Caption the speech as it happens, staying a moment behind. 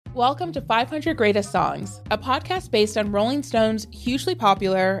Welcome to 500 Greatest Songs, a podcast based on Rolling Stone's hugely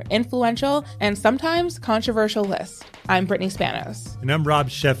popular, influential, and sometimes controversial list. I'm Brittany Spanos. And I'm Rob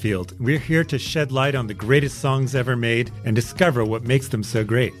Sheffield. We're here to shed light on the greatest songs ever made and discover what makes them so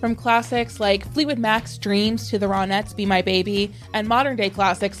great. From classics like Fleetwood Mac's Dreams to the Ronettes' Be My Baby, and modern-day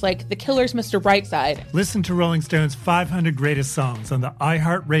classics like The Killers' Mr. Brightside. Listen to Rolling Stone's 500 Greatest Songs on the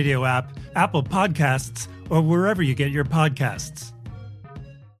iHeartRadio app, Apple Podcasts, or wherever you get your podcasts.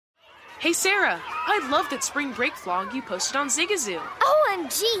 Hey Sarah, I love that spring break vlog you posted on Zigazoo.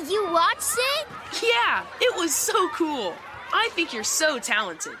 OMG, you watched it? Yeah, it was so cool. I think you're so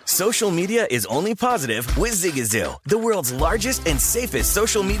talented. Social media is only positive with Zigazoo, the world's largest and safest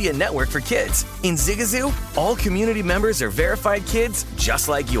social media network for kids. In Zigazoo, all community members are verified kids just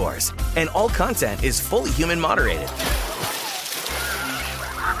like yours, and all content is fully human moderated.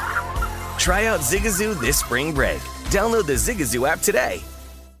 Try out Zigazoo this spring break. Download the Zigazoo app today.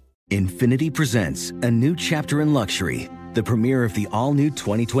 Infinity presents a new chapter in luxury, the premiere of the all-new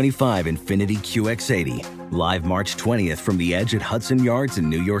 2025 Infinity QX80, live March 20th from the Edge at Hudson Yards in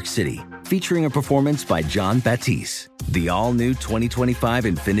New York City, featuring a performance by John Batiste. The all-new 2025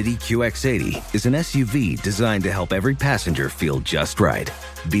 Infinity QX80 is an SUV designed to help every passenger feel just right.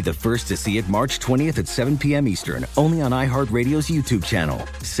 Be the first to see it March 20th at 7 p.m. Eastern, only on iHeartRadio's YouTube channel.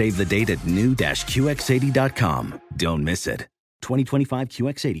 Save the date at new-QX80.com. Don't miss it. 2025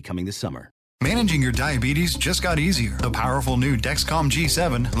 QX80 coming this summer. Managing your diabetes just got easier. The powerful new Dexcom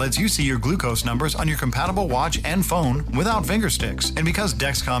G7 lets you see your glucose numbers on your compatible watch and phone without finger sticks. And because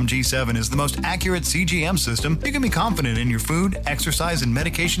Dexcom G7 is the most accurate CGM system, you can be confident in your food, exercise, and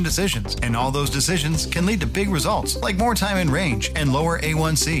medication decisions. And all those decisions can lead to big results, like more time in range and lower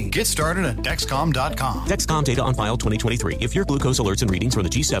A1C. Get started at Dexcom.com. Dexcom data on file 2023. If your glucose alerts and readings from the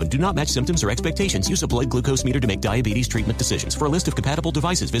G7 do not match symptoms or expectations, use a blood glucose meter to make diabetes treatment decisions. For a list of compatible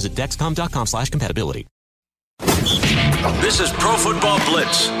devices, visit Dexcom.com/compatibility. This is Pro Football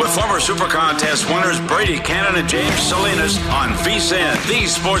Blitz with former Super Contest winners Brady Cannon and James Salinas on VSiN, the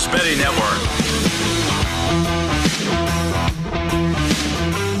Sports Betting Network.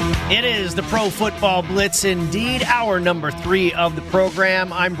 It is the Pro Football Blitz, indeed, hour number 3 of the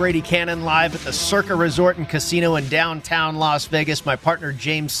program. I'm Brady Cannon, live at the Circa Resort and Casino in downtown Las Vegas. My partner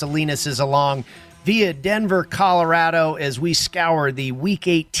James Salinas is along via Denver, Colorado, as we scour the Week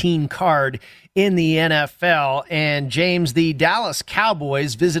 18 card in the NFL. And James, the Dallas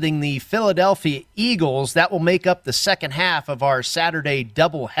Cowboys visiting the Philadelphia Eagles. That will make up the second half of our Saturday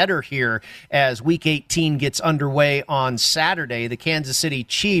doubleheader here as Week 18 gets underway on Saturday. The Kansas City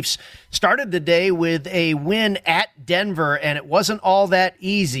Chiefs started the day with a win at Denver, and it wasn't all that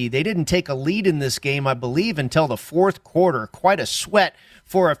easy. They didn't take a lead in this game, I believe, until the fourth quarter. Quite a sweat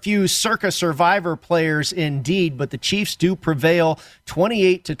for a few Circa Survivor players indeed, but the Chiefs do prevail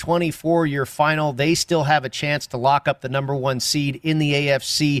 28-24 your final. They still have a chance to lock up the number 1 seed in the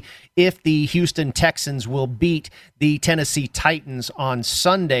AFC if the Houston Texans will beat the Tennessee Titans on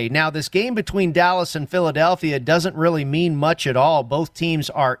Sunday. Now, this game between Dallas and Philadelphia doesn't really mean much at all. Both teams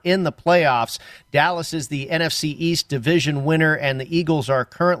are in the playoffs. Dallas is the NFC East division winner, and the Eagles are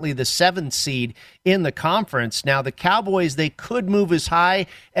currently the 7th seed in the conference. Now, the Cowboys, they could move as high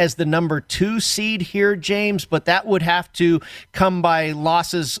as the number 2 seed here, James, but that would have to come by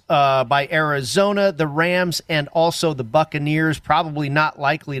losses by Arizona, the Rams, and also the Buccaneers. Probably not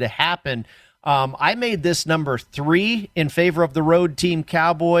likely to happen. I made this number 3 in favor of the road team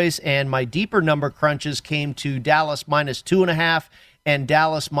Cowboys, and my deeper number crunches came to Dallas -2.5 and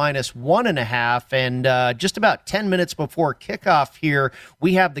Dallas -1.5. And just about 10 minutes before kickoff here,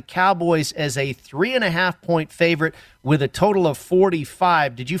 we have the Cowboys as a 3.5-point favorite with a total of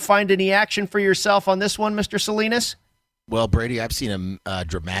 45. Did you find any action for yourself on this one, Mr. Salinas? Well, Brady, I've seen a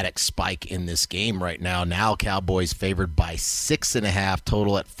dramatic spike in this game right now. Now Cowboys favored by 6.5,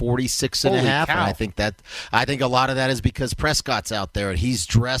 total at 46.5. And I think a lot of that is because Prescott's out there and he's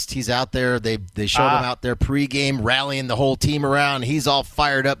dressed. He's out there. They showed him out there pregame, rallying the whole team around. He's all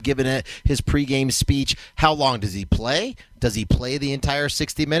fired up, giving it his pregame speech. How long does he play? Does he play the entire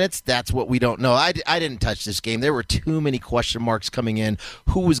 60 minutes? That's what we don't know. I didn't touch this game. There were too many question marks coming in.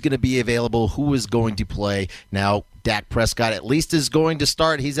 Who was going to be available? Who was going to play? Now, Dak Prescott at least is going to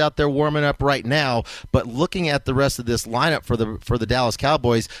start. He's out there warming up right now. But looking at the rest of this lineup for the Dallas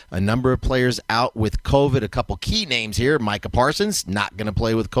Cowboys, a number of players out with COVID. A couple key names here. Micah Parsons, not going to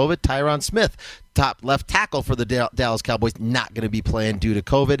play with COVID. Tyron Smith, top left tackle for the Dallas Cowboys, not going to be playing due to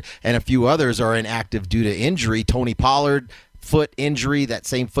COVID. And a few others are inactive due to injury. Tony Pollard, foot injury, that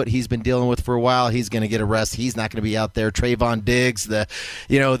same foot he's been dealing with for a while. He's going to get a rest. He's not going to be out there. Trayvon Diggs, the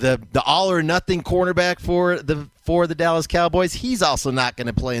all or nothing cornerback for the Dallas Cowboys, he's also not going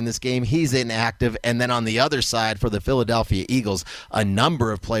to play in this game. He's inactive. And then on the other side for the Philadelphia Eagles, a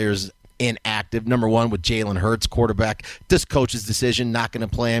number of players inactive. Number one with Jalen Hurts, quarterback. This coach's decision, not going to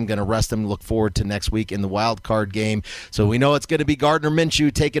play him, going to rest him. Look forward to next week in the wild card game. So we know it's going to be Gardner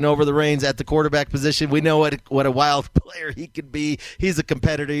Minshew taking over the reins at the quarterback position. We know what a wild player he could be. He's a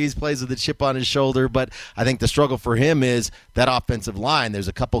competitor. He plays with a chip on his shoulder. But I think the struggle for him is that offensive line. There's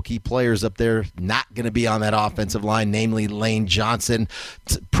a couple key players up there not going to be on that offensive line, namely Lane Johnson,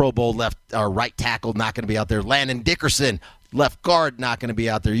 Pro Bowl left or right tackle, not going to be out there. Landon Dickerson, left guard, not going to be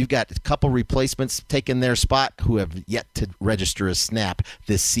out there. You've got a couple replacements taking their spot who have yet to register a snap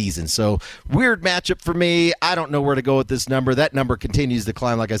this season. So weird matchup for me. I don't know where to go with this number. That number continues to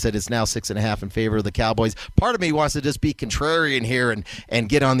climb. Like I said, it's now 6.5 in favor of the Cowboys. Part of me wants to just be contrarian here and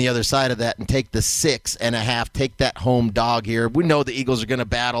get on the other side of that and take the 6.5, take that home dog here. We know the Eagles are going to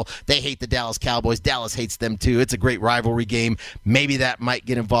battle. They hate the Dallas Cowboys. Dallas hates them too. It's a great rivalry game. Maybe that might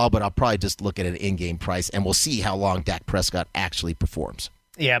get involved, but I'll probably just look at an in-game price, and we'll see how long Dak Prescott actually performs.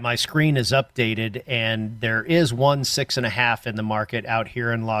 Yeah, my screen is updated, and there is 6.5 in the market out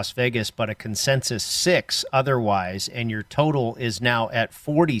here in Las Vegas, but a consensus 6 otherwise, and your total is now at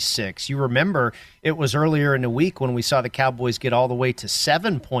 46. You remember it was earlier in the week when we saw the Cowboys get all the way to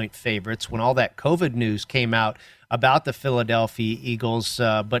 7-point favorites when all that COVID news came out about the Philadelphia Eagles,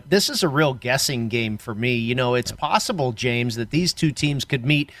 but this is a real guessing game for me. You know, it's possible, James, that these two teams could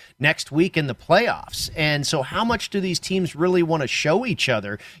meet next week in the playoffs, and so how much do these teams really want to show each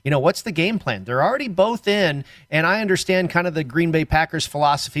other? You know, what's the game plan? They're already both in, and I understand kind of the Green Bay Packers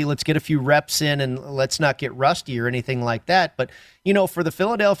philosophy, let's get a few reps in and let's not get rusty or anything like that, but, you know, for the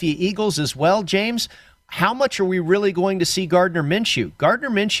Philadelphia Eagles as well, James, how much are we really going to see Gardner Minshew? Gardner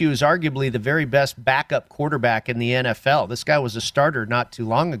Minshew is arguably the very best backup quarterback in the NFL. This guy was a starter not too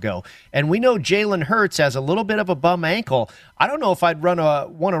long ago. And we know Jalen Hurts has a little bit of a bum ankle. I don't know if I'd want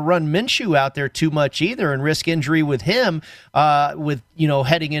to run Minshew out there too much either and risk injury with him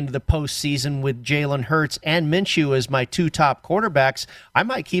heading into the postseason with Jalen Hurts and Minshew as my two top quarterbacks. I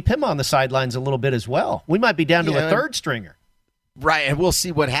might keep him on the sidelines a little bit as well. We might be down to a third stringer. Right, and we'll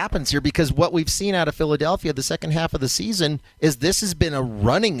see what happens here, because what we've seen out of Philadelphia the second half of the season is this has been a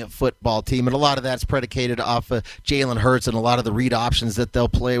running football team, and a lot of that's predicated off of Jalen Hurts and a lot of the read options that they'll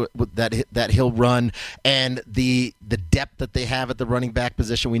play with, that he'll run, and the depth that they have at the running back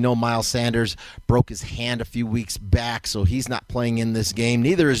position. We know Miles Sanders broke his hand a few weeks back, so he's not playing in this game.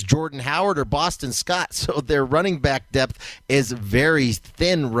 Neither is Jordan Howard or Boston Scott, so their running back depth is very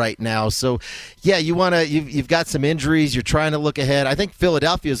thin right now. So, yeah, you've got some injuries. You're trying to look ahead. I think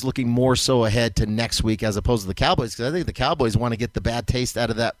Philadelphia is looking more so ahead to next week as opposed to the Cowboys, because I think the Cowboys want to get the bad taste out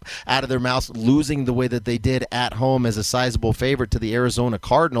of their mouths, losing the way that they did at home as a sizable favorite to the Arizona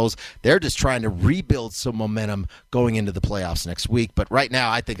Cardinals. They're just trying to rebuild some momentum going into the playoffs next week. But right now,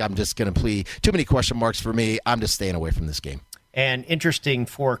 I think I'm just going to plea too many question marks for me. I'm just staying away from this game. And interesting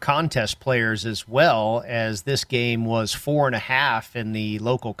for contest players as well, as this game was 4.5 in the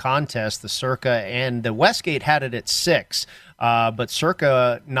local contest. The Circa and the Westgate had it at 6, but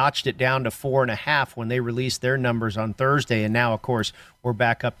Circa notched it down to 4.5 when they released their numbers on Thursday. And now, of course, we're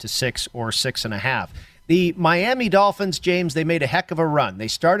back up to 6 or 6.5. The Miami Dolphins, James, they made a heck of a run. They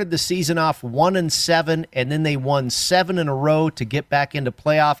started the season off 1-7, and then they won 7 in a row to get back into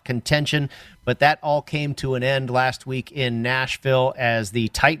playoff contention. But that all came to an end last week in Nashville as the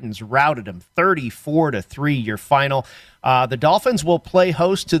Titans routed them 34-3, your final. The Dolphins will play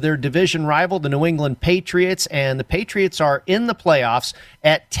host to their division rival, the New England Patriots, and the Patriots are in the playoffs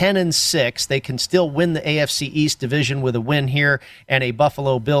at 10-6. They can still win the AFC East division with a win here and a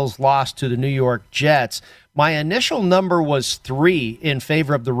Buffalo Bills loss to the New York Jets. My initial number was 3 in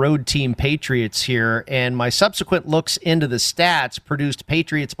favor of the road team Patriots here, and my subsequent looks into the stats produced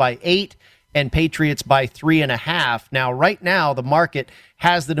Patriots by 8 and Patriots by 3.5. Now, right now, the market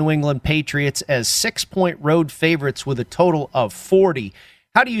has the New England Patriots as 6-point road favorites with a total of 40.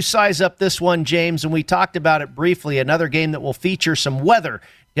 How do you size up this one, James? And we talked about it briefly, another game that will feature some weather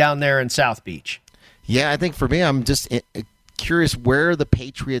down there in South Beach. Yeah, I think for me, I'm just curious where the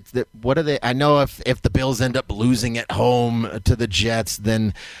Patriots, what are they? I know if the Bills end up losing at home to the Jets,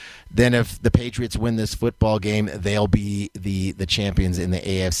 then if the Patriots win this football game, they'll be the champions in the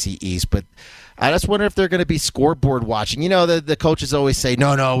AFC East. But I just wonder if they're going to be scoreboard watching. You know, the coaches always say,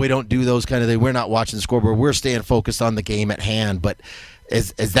 no, we don't do those kind of things. We're not watching the scoreboard. We're staying focused on the game at hand. But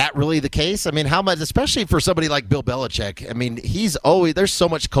Is that really the case? I mean, how much, especially for somebody like Bill Belichick? I mean, he's always, there's so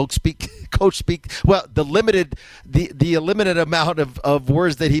much coach speak. Well, the limited amount of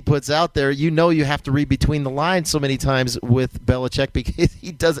words that he puts out there, you have to read between the lines so many times with Belichick, because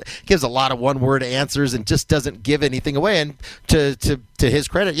he gives a lot of one-word answers and just doesn't give anything away. And to his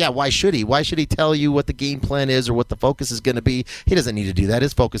credit, why should he? Why should he tell you what the game plan is or what the focus is going to be? He doesn't need to do that.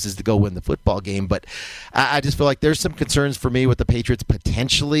 His focus is to go win the football game. But I just feel like there's some concerns for me with the Patriots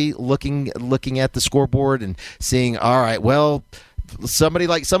potentially looking at the scoreboard and seeing, all right, well, somebody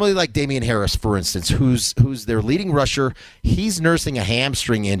like Damian Harris, for instance, who's their leading rusher, he's nursing a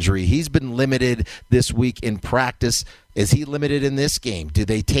hamstring injury. He's been limited this week in practice. Is he limited in this game? Do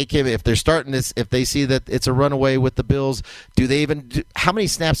they take him if they're starting this? If they see that it's a runaway with the Bills, how many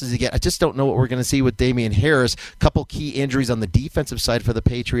snaps does he get? I just don't know what we're going to see with Damian Harris. Couple key injuries on the defensive side for the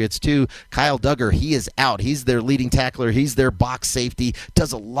Patriots too. Kyle Duggar, he is out. He's their leading tackler. He's their box safety.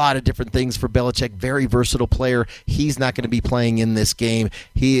 Does a lot of different things for Belichick. Very versatile player. He's not going to be playing in this game.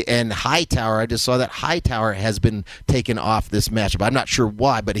 And Hightower, I just saw that Hightower has been taken off this matchup. I'm not sure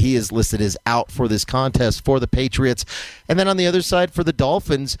why, but he is listed as out for this contest for the Patriots. And then on the other side for the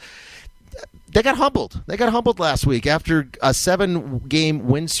Dolphins, they got humbled. They got humbled last week after a 7-game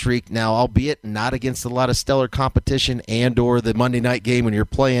win streak. Now, albeit not against a lot of stellar competition and or the Monday night game when you're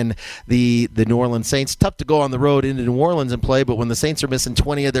playing the New Orleans Saints. Tough to go on the road into New Orleans and play, but when the Saints are missing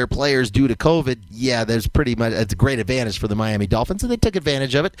 20 of their players due to COVID, there's pretty much it's a great advantage for the Miami Dolphins, and they took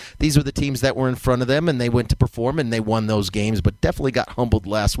advantage of it. These were the teams that were in front of them, and they went to perform, and they won those games, but definitely got humbled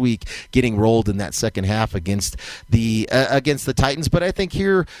last week, getting rolled in that second half against the Titans. But I think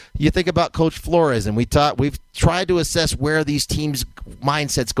here you think about Coach Flores, and we've tried to assess where these teams'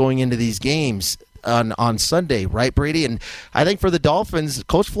 mindsets going into these games on Sunday, right, Brady? And I think for the Dolphins,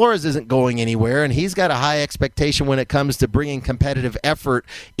 Coach Flores isn't going anywhere, and he's got a high expectation when it comes to bringing competitive effort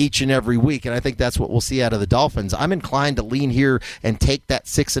each and every week, and I think that's what we'll see out of the Dolphins. I'm inclined to lean here and take that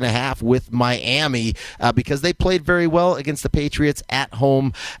 6.5 with Miami because they played very well against the Patriots at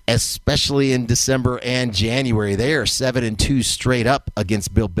home, especially in December and January. They are 7-2 straight up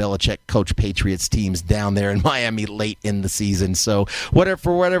against Bill Belichick coach Patriots teams down there in Miami late in the season. So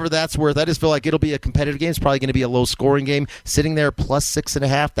for whatever that's worth, I just feel like it'll be a competitive game. It's probably going to be a low-scoring game. Sitting there plus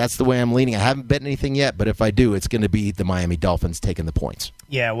 6.5, that's the way I'm leaning. I haven't bet anything yet, but if I do, it's going to be the Miami Dolphins taking the points.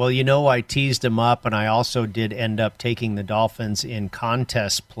 Yeah, well, I teased them up, and I also did end up taking the Dolphins in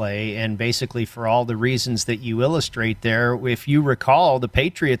contest play, and basically for all the reasons that you illustrate there. If you recall, the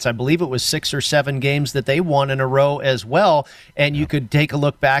Patriots, I believe it was 6 or 7 games that they won in a row as well, and you could take a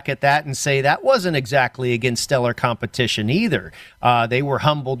look back at that and say that wasn't exactly against stellar competition either. They were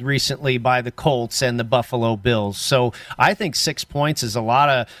humbled recently by the Colts and the Buffalo Bills. So I think 6 points is a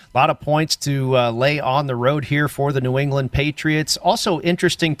lot of points to lay on the road here for the New England Patriots. Also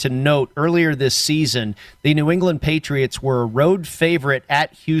interesting to note, earlier this season, the New England Patriots were a road favorite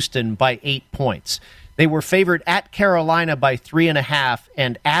at Houston by 8 points. They were favored at Carolina by 3.5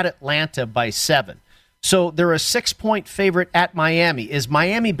 and at Atlanta by 7. So they're a 6-point favorite at Miami. Is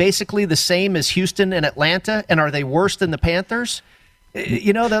Miami basically the same as Houston and Atlanta, and are they worse than the Panthers?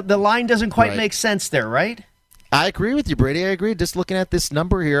 The line doesn't quite make sense there, right? I agree with you, Brady. I agree. Just looking at this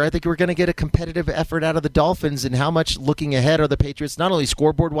number here, I think we're going to get a competitive effort out of the Dolphins. And how much looking ahead are the Patriots, not only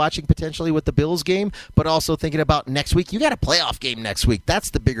scoreboard watching potentially with the Bills game, but also thinking about next week. You got a playoff game next week. That's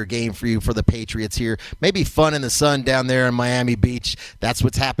the bigger game for you for the Patriots here. Maybe fun in the sun down there in Miami Beach. That's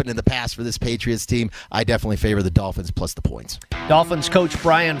what's happened in the past for this Patriots team. I definitely favor the Dolphins plus the points. Dolphins coach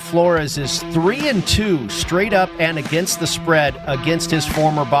Brian Flores is 3-2 straight up and against the spread against his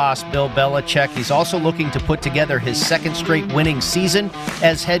former boss, Bill Belichick. He's also looking to put together his second straight winning season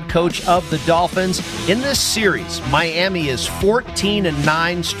as head coach of the Dolphins. In this series, Miami is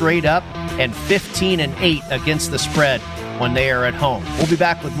 14-9 straight up and 15-8 against the spread when they are at home. We'll be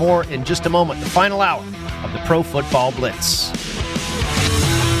back with more in just a moment. The final hour of the Pro Football Blitz.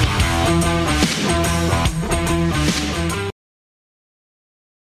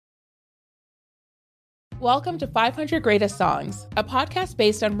 Welcome to 500 Greatest Songs, a podcast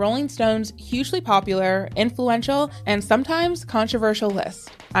based on Rolling Stone's hugely popular, influential, and sometimes controversial list.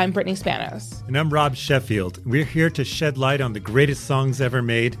 I'm Brittany Spanos. And I'm Rob Sheffield. We're here to shed light on the greatest songs ever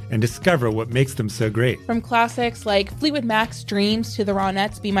made and discover what makes them so great. From classics like Fleetwood Mac's Dreams to the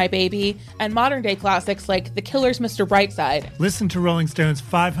Ronettes' Be My Baby, and modern-day classics like The Killer's Mr. Brightside. Listen to Rolling Stone's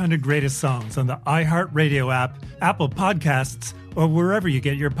 500 Greatest Songs on the iHeartRadio app, Apple Podcasts, or wherever you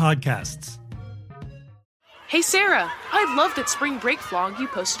get your podcasts. Hey Sarah, I love that spring break vlog you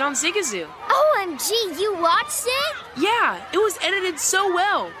posted on Zigazoo. OMG, you watched it? Yeah, it was edited so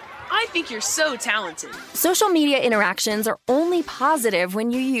well. I think you're so talented. Social media interactions are only positive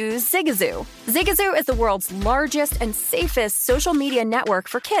when you use Zigazoo. Zigazoo is the world's largest and safest social media network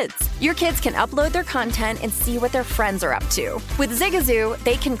for kids. Your kids can upload their content and see what their friends are up to. With Zigazoo,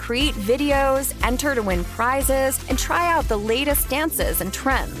 they can create videos, enter to win prizes, and try out the latest dances and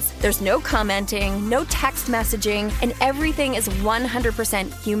trends. There's no commenting, no text messaging, and everything is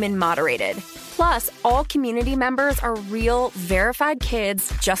 100% human moderated. Plus, all community members are real, verified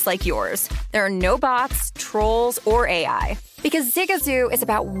kids just like yours. There are no bots, trolls, or AI. Because Zigazoo is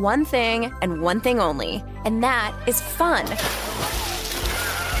about one thing and one thing only, and that is fun.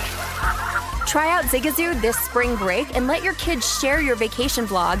 Try out Zigazoo this spring break and let your kids share your vacation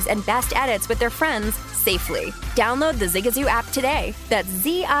vlogs and best edits with their friends safely. Download the Zigazoo app today. That's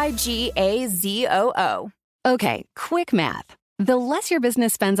Zigazoo. Okay, quick math. The less your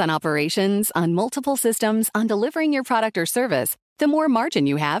business spends on operations, on multiple systems, on delivering your product or service, the more margin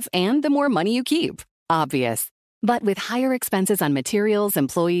you have and the more money you keep. Obvious. But with higher expenses on materials,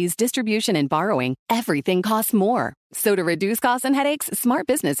 employees, distribution, and borrowing, everything costs more. So to reduce costs and headaches, smart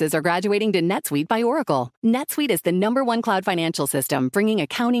businesses are graduating to NetSuite by Oracle. NetSuite is the #1 cloud financial system, bringing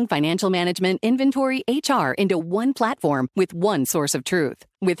accounting, financial management, inventory, HR into one platform with one source of truth.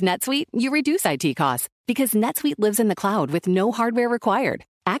 With NetSuite, you reduce IT costs because NetSuite lives in the cloud with no hardware required,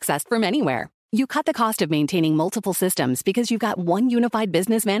 accessed from anywhere. You cut the cost of maintaining multiple systems because you've got one unified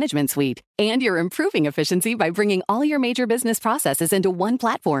business management suite. And you're improving efficiency by bringing all your major business processes into one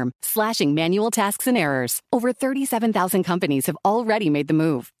platform, slashing manual tasks and errors. Over 37,000 companies have already made the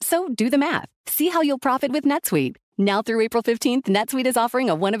move. So do the math. See how you'll profit with NetSuite. Now through April 15th, NetSuite is offering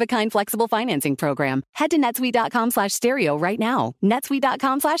a one-of-a-kind flexible financing program. Head to netsuite.com/stereo right now.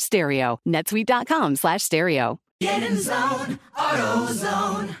 netsuite.com/stereo. netsuite.com/stereo. Get in zone,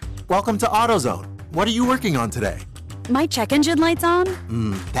 AutoZone. Welcome to AutoZone. What are you working on today? My check engine light's on?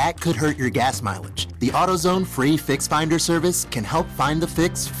 That could hurt your gas mileage. The AutoZone free Fix Finder service can help find the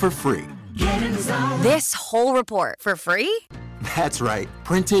fix for free. Get in zone. This whole report for free? That's right.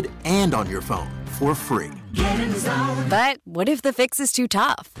 Printed and on your phone for free. Get in zone. But what if the fix is too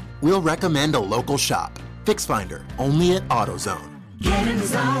tough? We'll recommend a local shop. Fix Finder, only at AutoZone. Get in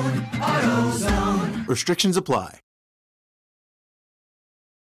zone, AutoZone. Restrictions apply.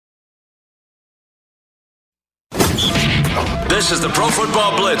 This is the Pro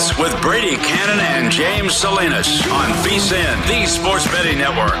Football Blitz with Brady Cannon and James Salinas on VSiN, the Sports Betting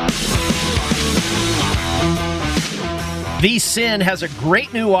Network. VSiN has a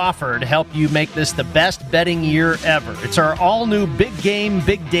great new offer to help you make this the best betting year ever. It's our all-new Big Game,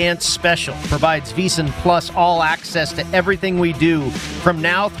 Big Dance special. Provides VSiN Plus all access to everything we do from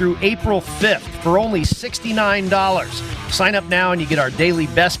now through April 5th for only $69. Sign up now and you get our daily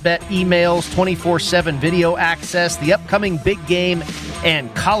best bet emails, 24/7 video access, the upcoming big game,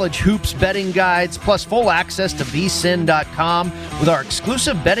 and college hoops betting guides, plus full access to vsin.com with our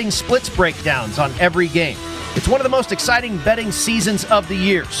exclusive betting splits breakdowns on every game. It's one of the most exciting betting seasons of the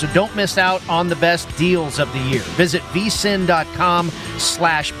year, so don't miss out on the best deals of the year. Visit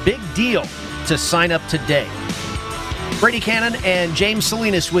vsin.com/big deal to sign up today. Brady Cannon and James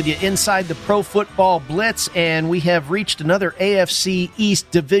Salinas with you inside the Pro Football Blitz, and we have reached another AFC East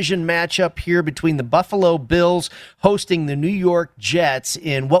division matchup here between the Buffalo Bills hosting the New York Jets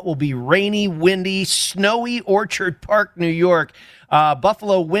in what will be rainy, windy, snowy Orchard Park, New York.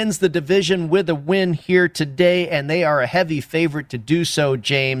 Buffalo wins the division with a win here today, and they are a heavy favorite to do so,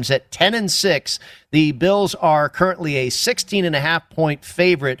 James. At 10-6, the Bills are currently a 16.5-point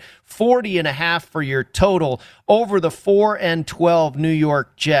favorite, 40.5 for your total over the 4-12 New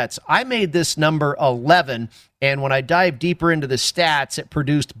York Jets. I made this number 11, and when I dive deeper into the stats, it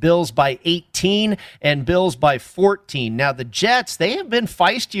produced Bills by 18 and Bills by 14. Now, the Jets, they have been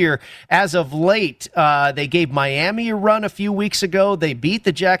feistier as of late. They gave Miami a run a few weeks ago. They beat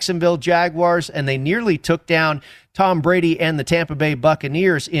the Jacksonville Jaguars, and they nearly took down Tom Brady and the Tampa Bay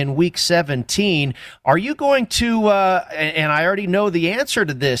Buccaneers in Week 17. Are you going to, and I already know the answer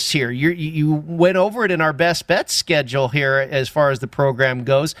to this here, you went over it in our best bets schedule here as far as the program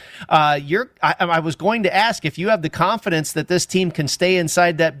goes. I was going to ask if you have the confidence that this team can stay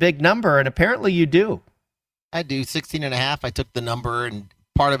inside that big number, and apparently you do. I do, 16.5. I took the number, and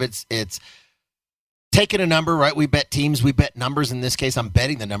part of it's taking a number, right? We bet teams, we bet numbers. In this case, I'm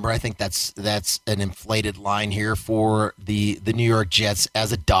betting the number. I think that's an inflated line here for the New York Jets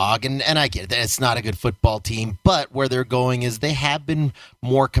as a dog. And I get that it's not a good football team, but where they're going is they have been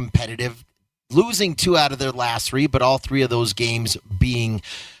more competitive, losing 2 out of their last 3, but all 3 of those games being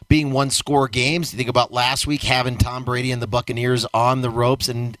being one-score games. You think about last week having Tom Brady and the Buccaneers on the ropes,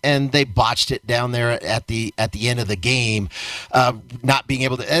 and they botched it down there at the end of the game, not being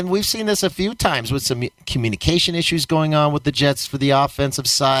able to. And we've seen this a few times with some communication issues going on with the Jets for the offensive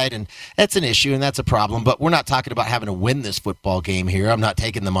side, and that's an issue and that's a problem. But we're not talking about having to win this football game here. I'm not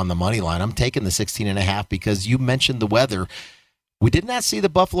taking them on the money line. I'm taking the 16.5 because you mentioned the weather. We did not see the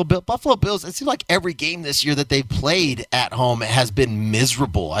Buffalo Bills. It seems like every game this year that they've played at home has been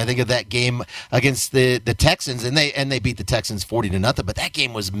miserable. I think of that game against the Texans, and they beat the Texans 40-0. But that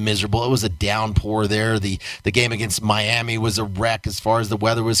game was miserable. It was a downpour there. The game against Miami was a wreck as far as the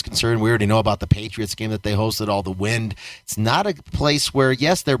weather was concerned. We already know about the Patriots game that they hosted, all the wind. It's not a place where,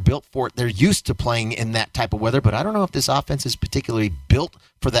 yes, they're built for it. They're used to playing in that type of weather, but I don't know if this offense is particularly built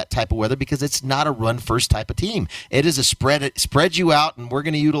for that type of weather because it's not a run-first type of team. It is a spread you out, and we're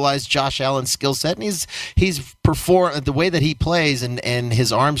going to utilize Josh Allen's skill set, and he's performed the way that he plays and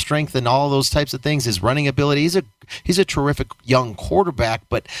his arm strength and all those types of things, his running ability. He's a terrific young quarterback,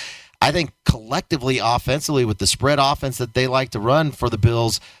 but I think collectively, offensively, with the spread offense that they like to run for the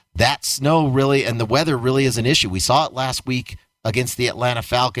Bills, that snow really and the weather really is an issue. We saw it last week against the Atlanta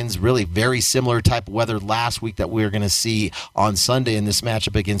Falcons, really very similar type of weather last week that we're going to see on Sunday in this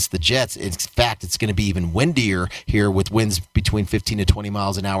matchup against the Jets. In fact, it's going to be even windier here with winds between 15 to 20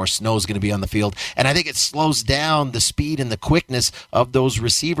 miles an hour. Snow is going to be on the field, and I think it slows down the speed and the quickness of those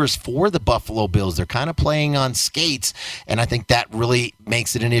receivers for the Buffalo Bills. They're kind of playing on skates, and I think that really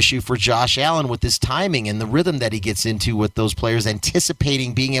makes it an issue for Josh Allen with his timing and the rhythm that he gets into with those players,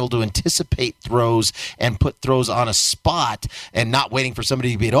 being able to anticipate throws and put throws on a spot and not waiting for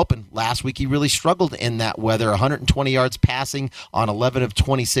somebody to be open. Last week, he really struggled in that weather. 120 yards passing on 11 of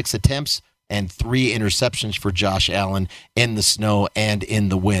 26 attempts and 3 interceptions for Josh Allen in the snow and in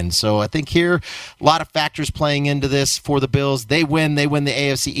the wind. So I think here, a lot of factors playing into this for the Bills. They win the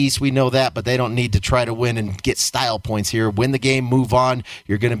AFC East. We know that, but they don't need to try to win and get style points here. Win the game, move on.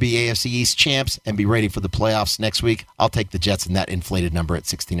 You're going to be AFC East champs and be ready for the playoffs next week. I'll take the Jets in that inflated number at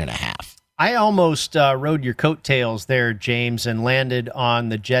 16.5. I almost rode your coattails there, James, and landed on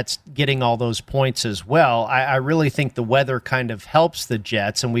the Jets getting all those points as well. I really think the weather kind of helps the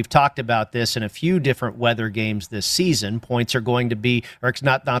Jets, and we've talked about this in a few different weather games this season. Points are going to be, or it's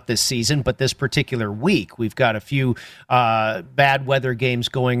not this season, but this particular week. We've got a few bad weather games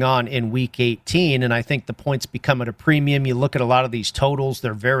going on in Week 18, and I think the points become at a premium. You look at a lot of these totals,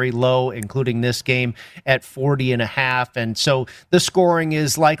 they're very low, including this game at 40.5, and so the scoring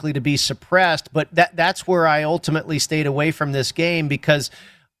is likely to be suppressed. But that's where I ultimately stayed away from this game, because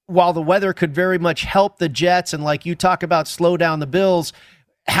while the weather could very much help the Jets and, like you talk about, slow down the Bills,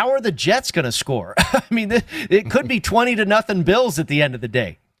 how are the Jets going to score? I mean, it could be 20-0 Bills at the end of the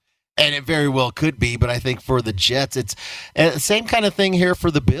day. And it very well could be, but I think for the Jets, it's the same kind of thing here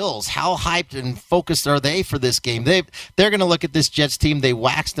for the Bills. How hyped and focused are they for this game? They're going to look at this Jets team. They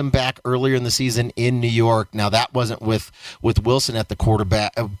waxed them back earlier in the season in New York. Now, that wasn't with Wilson at the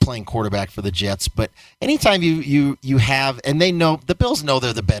quarterback, playing quarterback for the Jets. But anytime you have, and they know, the Bills know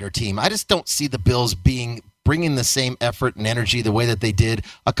they're the better team. I just don't see the Bills bringing the same effort and energy the way that they did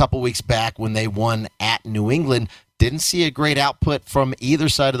a couple weeks back when they won at New England. Didn't see a great output from either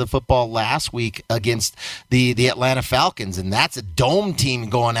side of the football last week against the Atlanta Falcons, and that's a dome team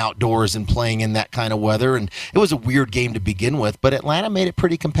going outdoors and playing in that kind of weather, and it was a weird game to begin with, but Atlanta made it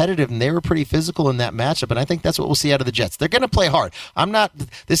pretty competitive, and they were pretty physical in that matchup, and I think that's what we'll see out of the Jets. They're going to play hard.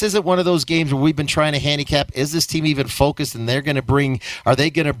 This isn't one of those games where we've been trying to handicap, is this team even focused, and are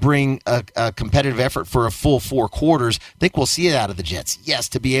they going to bring a competitive effort for a full 4 quarters? I think we'll see it out of the Jets. Yes,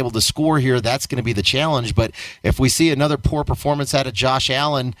 to be able to score here, that's going to be the challenge, but if we see another poor performance out of Josh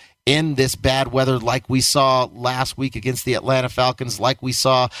Allen in this bad weather like we saw last week against the Atlanta Falcons, like we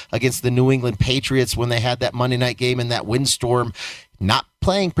saw against the New England Patriots when they had that Monday night game in that windstorm, not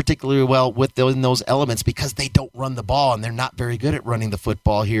playing particularly well within those elements because they don't run the ball and they're not very good at running the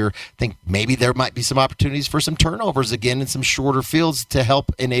football here. I think maybe there might be some opportunities for some turnovers again and some shorter fields to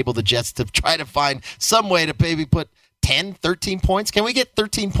help enable the Jets to try to find some way to maybe put 10, 13 points. Can we get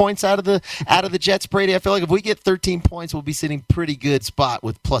 13 points out of the Jets, Brady? I feel like if we get 13 points, we'll be sitting pretty good spot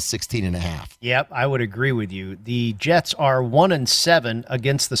with plus 16.5. Yep, I would agree with you. The Jets are 1-7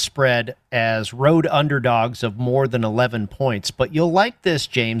 against the spread as road underdogs of more than 11 points. But you'll like this,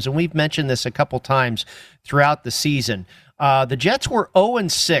 James, and we've mentioned this a couple times throughout the season. The Jets were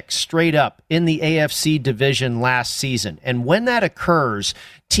 0-6 straight up in the AFC division last season. And when that occurs,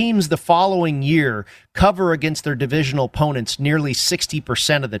 teams the following year cover against their divisional opponents nearly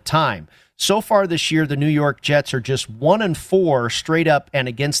 60% of the time. So far this year, the New York Jets are just 1-4 straight up and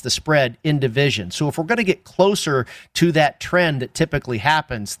against the spread in division. So if we're going to get closer to that trend that typically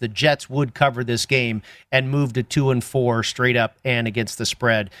happens, the Jets would cover this game and move to 2-4 straight up and against the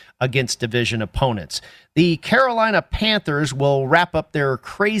spread against division opponents. The Carolina Panthers will wrap up their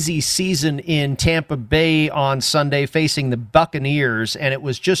crazy season in Tampa Bay on Sunday facing the Buccaneers, and it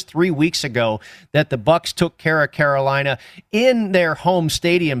was just 3 weeks ago that the Bucs took care of Carolina in their home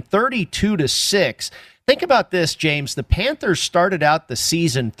stadium, 32-6. Think about this, James. The Panthers started out the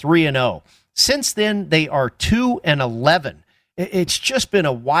season 3-0. Since then, they are 2-11. It's just been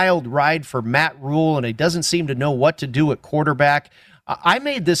a wild ride for Matt Rule, and he doesn't seem to know what to do at quarterback. I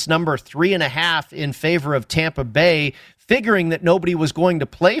made this number 3.5 in favor of Tampa Bay, figuring that nobody was going to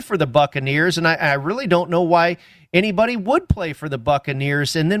play for the Buccaneers, and I really don't know why anybody would play for the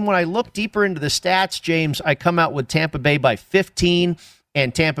Buccaneers. And then when I look deeper into the stats, James, I come out with Tampa Bay by 15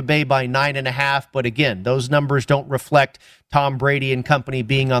 and Tampa Bay by 9.5. But again, those numbers don't reflect Tom Brady and company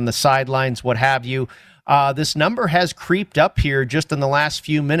being on the sidelines, what have you. This number has creeped up here just in the last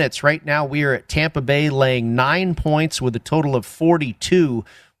few minutes. Right now, we are at Tampa Bay laying 9 points with a total of 42.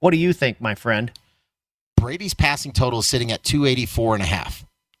 What do you think, my friend? Brady's passing total is sitting at 284.5.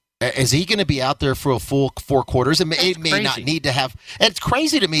 Is he going to be out there for a full 4 quarters? It may not need to have. It's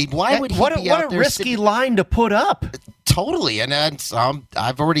crazy to me. Why would he be out there? What a risky line to put up. Totally, and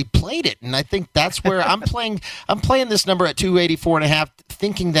I've already played it, and I think that's where I'm playing. I'm playing this number at 284.5,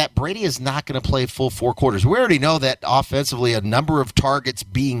 thinking that Brady is not going to play full 4 quarters. We already know that offensively, a number of targets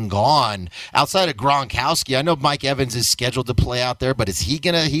being gone outside of Gronkowski. I know Mike Evans is scheduled to play out there, but is he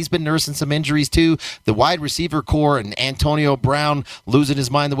gonna? He's been nursing some injuries too. The wide receiver core and Antonio Brown losing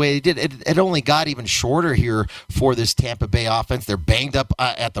his mind the way he did. It only got even shorter here for this Tampa Bay offense. They're banged up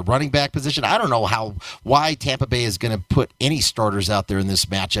at the running back position. I don't know why Tampa Bay is going to put any starters out there in this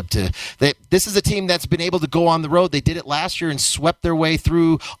matchup. This is a team that's been able to go on the road. They did it last year and swept their way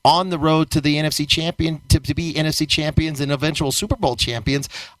through on the road to the NFC champion to be NFC champions and eventual Super Bowl champions.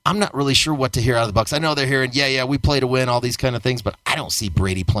 I'm not really sure what to hear out of the Bucs. I know they're hearing, yeah, we play to win, all these kind of things, but I don't see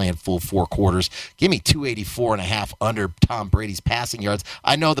Brady playing full 4 quarters. Give me 284.5 under Tom Brady's passing yards.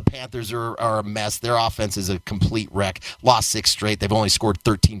 I know the Panthers are a mess. Their offense is a complete wreck. Lost 6 straight. They've only scored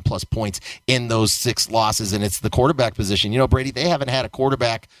 13 plus points in those 6 losses, and it's the quarterback position. You know, Brady, they haven't had a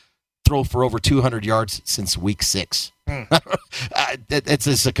quarterback throw for over 200 yards since week 6. It's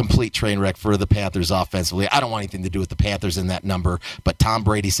just a complete train wreck for the Panthers offensively. I don't want anything to do with the Panthers in that number, but Tom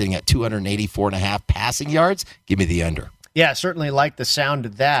Brady sitting at 284.5 passing yards. Give me the under. Yeah, certainly like the sound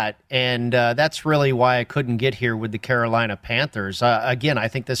of that, and that's really why I couldn't get here with the Carolina Panthers. Again, I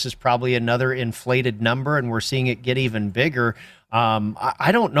think this is probably another inflated number, and we're seeing it get even bigger.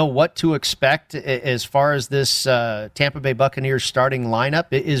 I don't know what to expect as far as this Tampa Bay Buccaneers starting lineup.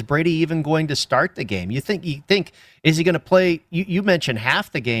 Is Brady even going to start the game? You think is he going to play? You mentioned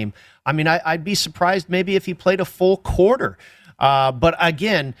half the game. I mean, I'd be surprised maybe if he played a full quarter. But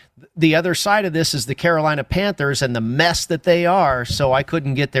again, the other side of this is the Carolina Panthers and the mess that they are, so I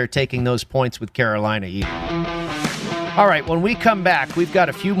couldn't get there taking those points with Carolina either. All right, when we come back, we've got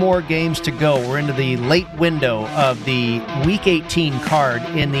a few more games to go. We're into the late window of the Week 18 card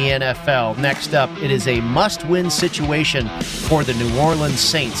in the NFL. Next up, it is a must-win situation for the New Orleans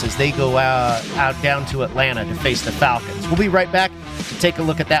Saints as they go out down to Atlanta to face the Falcons. We'll be right back to take a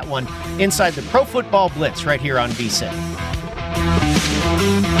look at that one inside the Pro Football Blitz right here on VSiN.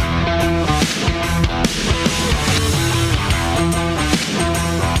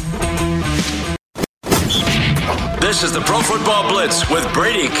 This is the Pro Football Blitz with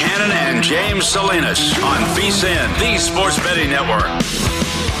Brady Cannon and James Salinas on VSiN, the Sports Betting Network.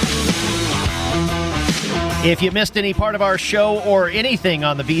 If you missed any part of our show or anything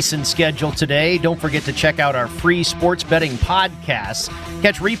on the VSiN schedule today, don't forget to check out our free sports betting podcasts.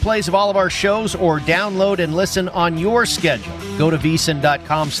 Catch replays of all of our shows or download and listen on your schedule. Go to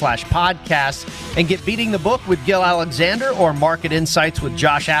vsin.com/podcasts and get Beating the Book with Gil Alexander or Market Insights with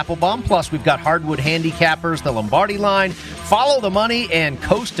Josh Applebaum. Plus, we've got Hardwood Handicappers, the Lombardi Line, Follow the Money, and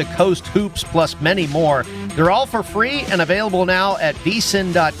Coast to Coast Hoops, plus many more. They're all for free and available now at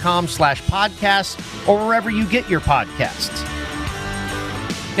vsin.com/podcasts or wherever you get your podcasts.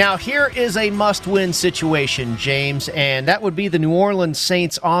 Now, here is a must-win situation, James, and that would be the New Orleans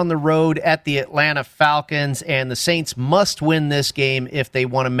Saints on the road at the Atlanta Falcons, and the Saints must win this game if they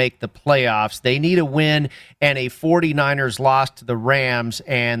want to make the playoffs. They need a win and a 49ers loss to the Rams,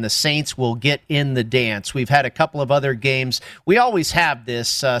 and the Saints will get in the dance. We've had a couple of other games. We always have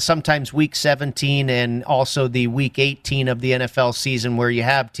this, sometimes Week 17 and also the Week 18 of the NFL season where you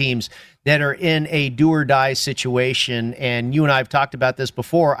have teams that are in a do-or-die situation, and you and I have talked about this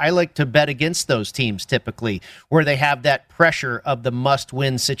before, I like to bet against those teams typically, where they have that pressure of the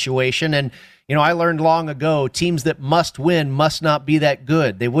must-win situation. And I learned long ago, teams that must win must not be that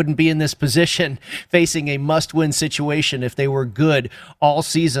good. They wouldn't be in this position facing a must-win situation if they were good all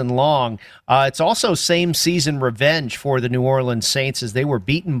season long. It's also same season revenge for the New Orleans Saints, as they were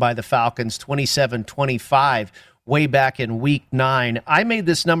beaten by the Falcons 27-25 way back in Week 9. I made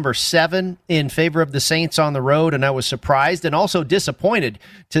this number 7 in favor of the Saints on the road, and I was surprised and also disappointed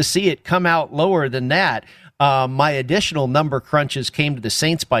to see it come out lower than that. My additional number crunches came to the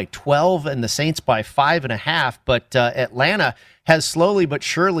Saints by 12 and the Saints by 5.5, but Atlanta has slowly but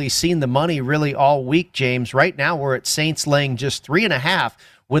surely seen the money really all week, James. Right now we're at Saints laying just 3.5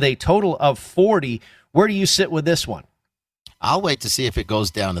 with a total of 40. Where do you sit with this one? I'll wait to see if it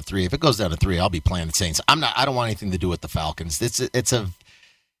goes down to 3. If it goes down to 3, I'll be playing the Saints. I don't want anything to do with the Falcons. It's a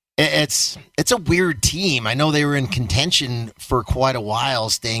weird team. I know they were in contention for quite a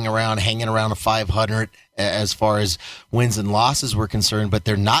while, hanging around a 500 as far as wins and losses were concerned, but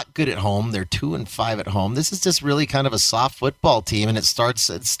they're not good at home. They're 2-5 at home. This is just really kind of a soft football team, and it starts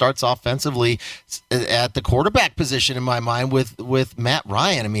offensively at the quarterback position in my mind with Matt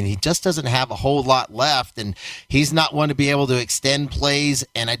Ryan. I mean, he just doesn't have a whole lot left, and he's not one to be able to extend plays.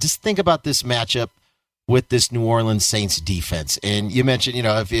 And I just think about this matchup with this New Orleans Saints defense. And you mentioned,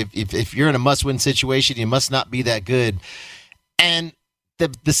 if you're in a must-win situation, you must not be that good. And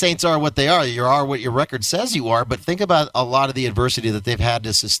the Saints are what they are. You are what your record says you are. But think about a lot of the adversity that they've had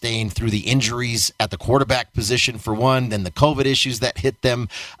to sustain through the injuries at the quarterback position, for one, then the COVID issues that hit them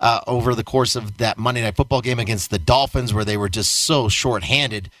over the course of that Monday Night Football game against the Dolphins, where they were just so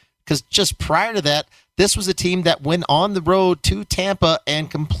shorthanded. Because just prior to that, this was a team that went on the road to Tampa and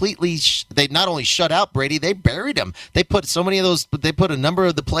completely, they not only shut out Brady, they buried him. They put a number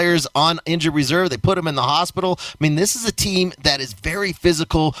of the players on injured reserve. They put them in the hospital. I mean, this is a team that is very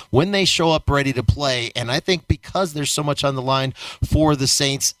physical when they show up ready to play. And I think because there's so much on the line for the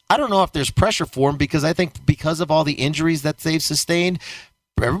Saints, I don't know if there's pressure for them, because I think because of all the injuries that they've sustained,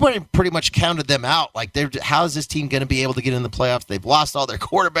 everybody pretty much counted them out. Like, how is this team going to be able to get in the playoffs? They've lost all their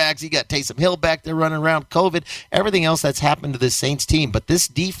quarterbacks. You got Taysom Hill back there running around, COVID, everything else that's happened to this Saints team. But this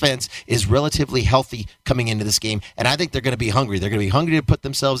defense is relatively healthy coming into this game, and I think they're going to be hungry. They're going to be hungry to put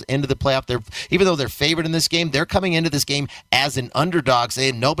themselves into the playoff. Even though they're favored in this game, they're coming into this game as an underdog,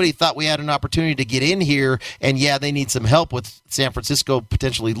 saying nobody thought we had an opportunity to get in here, and yeah, they need some help with San Francisco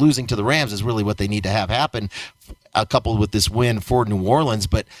potentially losing to the Rams is really what they need to have happen, coupled with this win for New Orleans.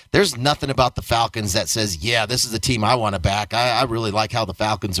 But there's nothing about the Falcons that says, yeah, this is the team I want to back. I really like how the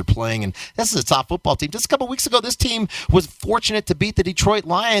Falcons are playing, and this is a top football team. Just a couple weeks ago, this team was fortunate to beat the Detroit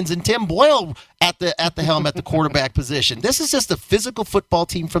Lions, and Tim Boyle at the helm at the quarterback position. This is just a physical football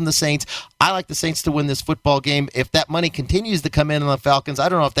team from the Saints. I like the Saints to win this football game. If that money continues to come in on the Falcons, I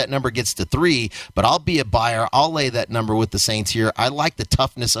don't know if that number gets to 3, but I'll be a buyer. I'll lay that number with the Saints here. I like the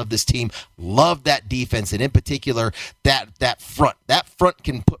toughness of this team. Love that defense, and in particular, that front. That front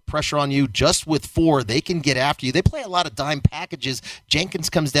can put pressure on you just with 4. They can get after you. They play a lot of dime packages.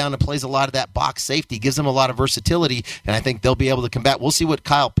 Jenkins comes down and plays a lot of that box safety, gives them a lot of versatility, and I think they'll be able to combat. We'll see what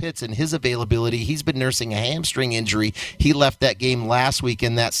Kyle Pitts and his availability. He's been nursing a hamstring injury. He left that game last week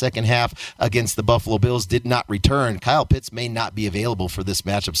in that second half against the Buffalo Bills, did not return. Kyle Pitts may not be available for this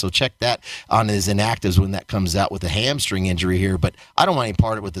matchup, so check that on his inactives when that comes out with a hamstring injury here, but I don't want any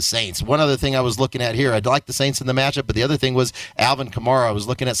part of it with the Saints. One other thing I was looking at here, I'd like the Saints in the matchup, but the other thing was Alvin Kamara. I was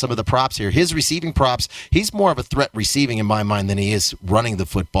looking at some of the props here. His receiving props, he's more of a threat receiving in my mind than he is running the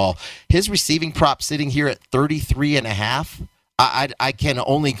football. His receiving prop sitting here at 33.5. I can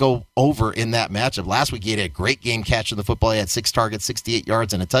only go over in that matchup. Last week he had a great game catching the football. He had 6 targets, 68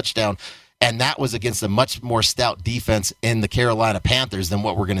 yards, and a touchdown. And that was against a much more stout defense in the Carolina Panthers than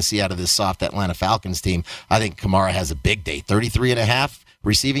what we're going to see out of this soft Atlanta Falcons team. I think Kamara has a big day. 33.5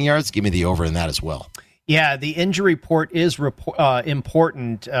 receiving yards. Give me the over in that as well. Yeah, the injury report is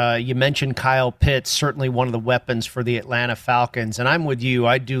important. You mentioned Kyle Pitts, certainly one of the weapons for the Atlanta Falcons. And I'm with you.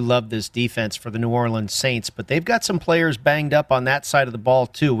 I do love this defense for the New Orleans Saints, but they've got some players banged up on that side of the ball,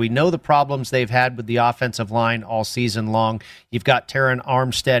 too. We know the problems they've had with the offensive line all season long. You've got Terron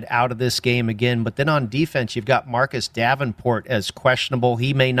Armstead out of this game again, but then on defense, you've got Marcus Davenport as questionable.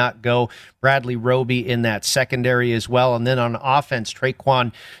 He may not go. Bradley Roby in that secondary as well. And then on offense,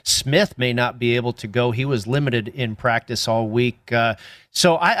 Traquan Smith may not be able to go. He He was limited in practice all week.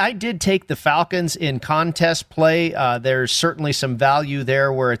 So I did take the Falcons in contest play. There's certainly some value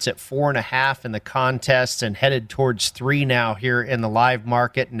there where it's at 4.5 in the contests and headed towards 3 now here in the live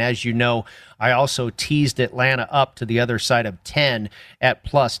market. And as you know, I also teased Atlanta up to the other side of 10 at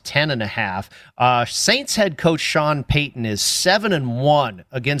plus 10.5. Saints head coach Sean Payton is 7-1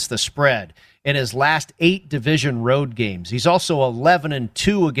 against the spread in his last 8 division road games. He's also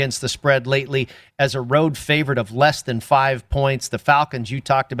 11-2 against the spread lately as a road favorite of less than 5 points. The Falcons, you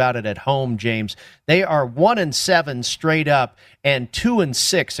talked about it at home, James. They are 1-7 straight up and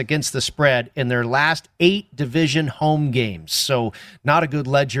 2-6 against the spread in their last 8 division home games. So not a good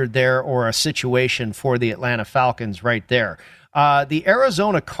ledger there or a situation for the Atlanta Falcons right there. The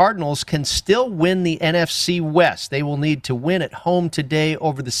Arizona Cardinals can still win the NFC West. They will need to win at home today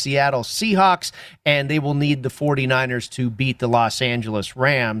over the Seattle Seahawks, and they will need the 49ers to beat the Los Angeles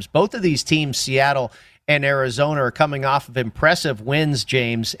Rams. Both of these teams, Seattle and Arizona, are coming off of impressive wins,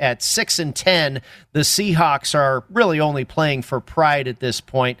 James. At 6-10, the Seahawks are really only playing for pride at this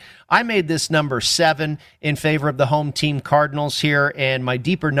point. I made this number 7 in favor of the home team Cardinals here, and my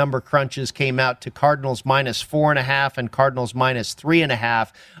deeper number crunches came out to Cardinals minus 4.5 and Cardinals minus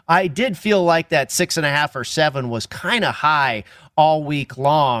 3.5. I did feel like that 6.5 or 7 was kind of high all week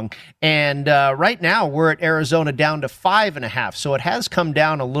long. And right now we're at Arizona down to 5.5. So it has come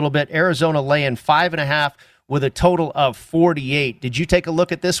down a little bit. Arizona laying 5.5 with a total of 48. Did you take a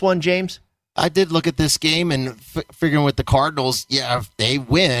look at this one, James? I did look at this game and figuring with the Cardinals, yeah, if they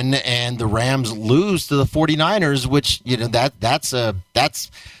win and the Rams lose to the 49ers, which, you know,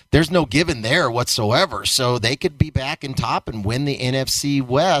 that's there's no given there whatsoever. So they could be back in top and win the NFC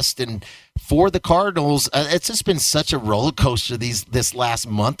West. And for the Cardinals, it's just been such a roller coaster this last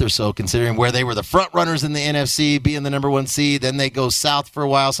month or so, considering where they were the front runners in the NFC, being the number 1 seed. Then they go south for a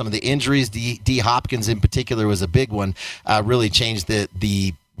while. Some of the injuries, D. Hopkins in particular was a big one, really changed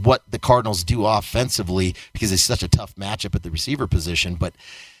the what the Cardinals do offensively because it's such a tough matchup at the receiver position. But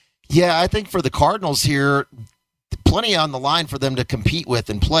yeah, I think for the Cardinals here, plenty on the line for them to compete with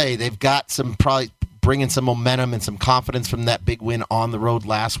and play. They've got some probably bringing some momentum and some confidence from that big win on the road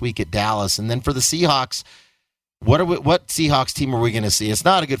last week at Dallas. And then for the Seahawks, what Seahawks team are we going to see? It's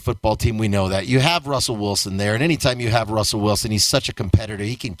not a good football team. We know that. You have Russell Wilson there, and anytime you have Russell Wilson, he's such a competitor.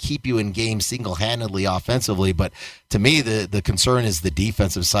 He can keep you in games single-handedly offensively, but to me, the concern is the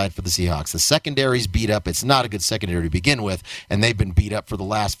defensive side for the Seahawks. The secondary's beat up. It's not a good secondary to begin with, and they've been beat up for the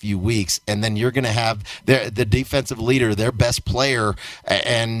last few weeks. And then you're going to have the defensive leader, their best player,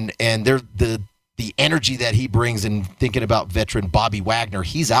 and they're the energy that he brings in thinking about veteran Bobby Wagner.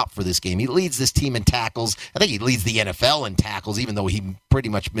 He's out for this game. He leads this team in tackles. I think he leads the NFL in tackles, even though he pretty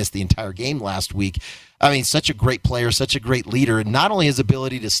much missed the entire game last week. I mean, such a great player, such a great leader, and not only his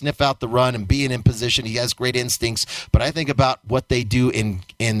ability to sniff out the run and being in position, he has great instincts, but I think about what they do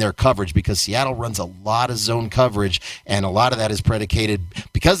in their coverage, because Seattle runs a lot of zone coverage, and a lot of that is predicated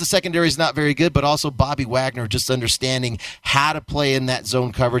because the secondary is not very good, but also Bobby Wagner just understanding how to play in that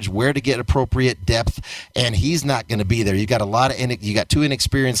zone coverage, where to get appropriate depth, and he's not going to be there. You got you got 2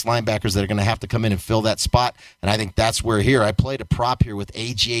 inexperienced linebackers that are going to have to come in and fill that spot, and I think that's where here I played a prop here with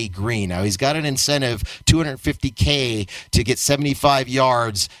A.J. Green. Now he's got an incentive, $250K to get 75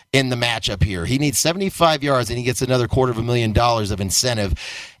 yards in the matchup here. He needs 75 yards and he gets another $250,000 of incentive.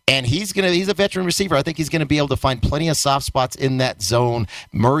 And he's a veteran receiver. I think he's going to be able to find plenty of soft spots in that zone.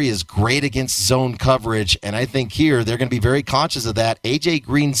 Murray is great against zone coverage, and I think here they're going to be very conscious of that. A.J.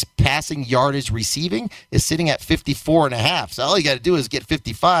 Green's passing yardage receiving is sitting at 54.5. So all you got to do is get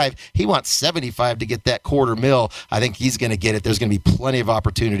 55. He wants 75 to get that $250,000. I think he's going to get it. There's going to be plenty of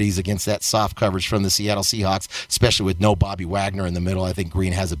opportunities against that soft coverage from the Seattle Seahawks, especially with no Bobby Wagner in the middle. I think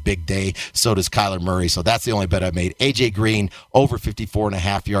Green has a big day. So does Kyler Murray. So that's the only bet I made. A.J. Green over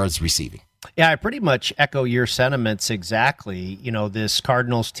 54.5 yards receiving. Yeah, I pretty much echo your sentiments exactly. You know, this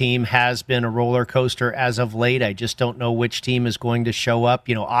Cardinals team has been a roller coaster as of late. I just don't know which team is going to show up,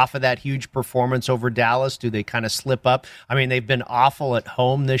 you know, off of that huge performance over Dallas. Do they kind of slip up? I mean, they've been awful at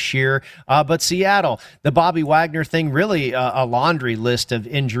home this year. But Seattle, the Bobby Wagner thing, really a laundry list of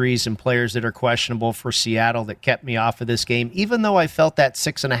injuries and players that are questionable for Seattle that kept me off of this game. Even though I felt that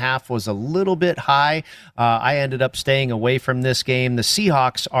 6.5 was a little bit high, I ended up staying away from this game. The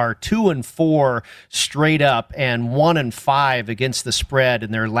Seahawks are 2-4 straight up and 1-5 against the spread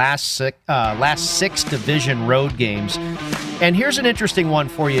in their last six division road games. And here's an interesting one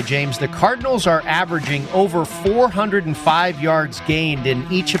for you, James. The Cardinals are averaging over 405 yards gained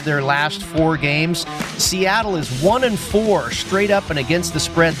in each of their last 4 games. Seattle is 1-4 straight up and against the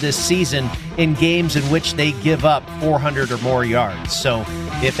spread this season in games in which they give up 400 or more yards. So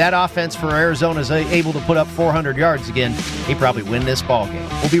if that offense for Arizona is able to put up 400 yards again, they probably win this ball game.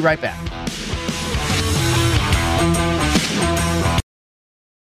 We'll be right back.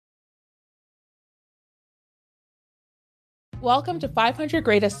 Welcome to 500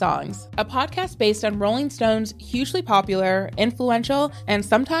 Greatest Songs, a podcast based on Rolling Stone's hugely popular, influential, and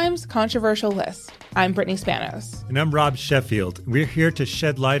sometimes controversial list. I'm Brittany Spanos. And I'm Rob Sheffield. We're here to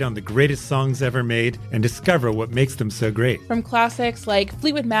shed light on the greatest songs ever made and discover what makes them so great. From classics like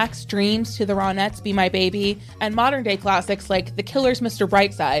Fleetwood Mac's Dreams to the Ronettes' Be My Baby, and modern-day classics like The Killers' Mr.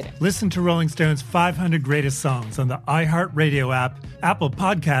 Brightside. Listen to Rolling Stone's 500 Greatest Songs on the iHeartRadio app, Apple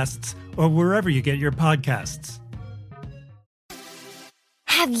Podcasts, or wherever you get your podcasts.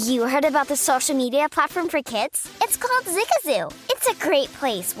 Have you heard about the social media platform for kids? It's called Zigazoo. It's a great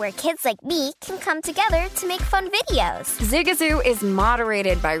place where kids like me can come together to make fun videos. Zigazoo is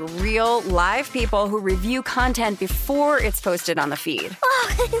moderated by real, live people who review content before it's posted on the feed.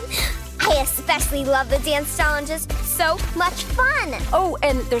 Oh, I especially love the dance challenges. So much fun. Oh,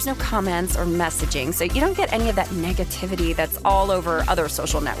 and there's no comments or messaging, so you don't get any of that negativity that's all over other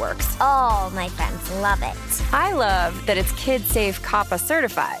social networks. All my friends love it. I love that it's KidSafe COPPA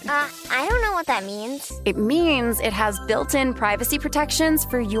certified. I don't know what that means. It means it has built-in privacy protections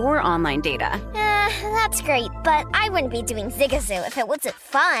for your online data. That's great, but I wouldn't be doing Zigazoo if it wasn't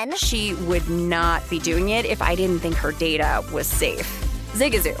fun. She would not be doing it if I didn't think her data was safe.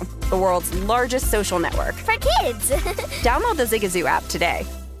 Zigazoo, the world's largest social network. For kids! Download the Zigazoo app today.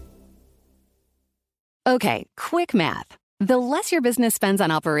 Okay, quick math. The less your business spends on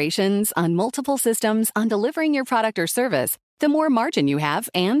operations, on multiple systems, on delivering your product or service, the more margin you have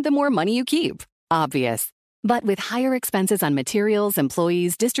and the more money you keep. Obvious. But with higher expenses on materials,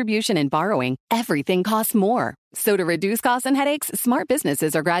 employees, distribution, and borrowing, everything costs more. So to reduce costs and headaches, smart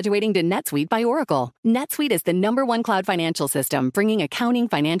businesses are graduating to NetSuite by Oracle. NetSuite is the #1 cloud financial system, bringing accounting,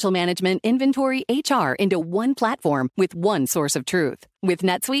 financial management, inventory, HR into one platform with one source of truth. With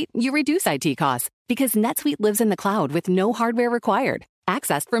NetSuite, you reduce IT costs because NetSuite lives in the cloud with no hardware required,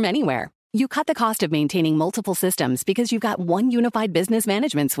 accessed from anywhere. You cut the cost of maintaining multiple systems because you've got one unified business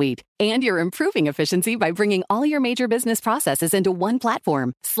management suite. And you're improving efficiency by bringing all your major business processes into one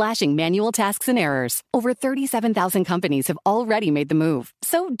platform, slashing manual tasks and errors. Over 37,000 companies have already made the move.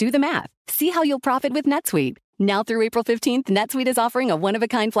 So do the math. See how you'll profit with NetSuite. Now through April 15th, NetSuite is offering a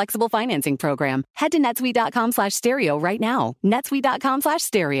one-of-a-kind flexible financing program. Head to netsuite.com/stereo right now.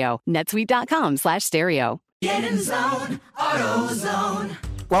 netsuite.com/stereo. netsuite.com/stereo. Get in zone, AutoZone.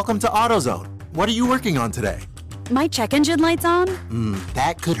 Welcome to AutoZone. What are you working on today? My check engine light's on?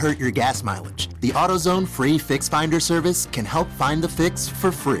 That could hurt your gas mileage. The AutoZone free Fix Finder service can help find the fix for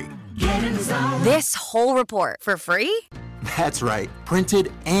free. Get in zone. This whole report for free? That's right,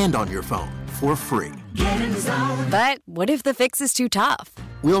 printed and on your phone for free. Get in zone. But what if the fix is too tough?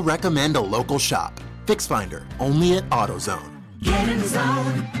 We'll recommend a local shop. Fix Finder, only at AutoZone. Get in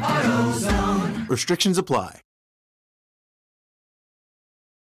zone, AutoZone. Restrictions apply.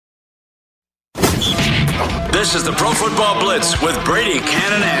 This is the Pro Football Blitz with Brady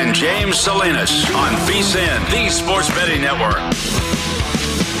Cannon and James Salinas on VSiN, the Sports Betting Network.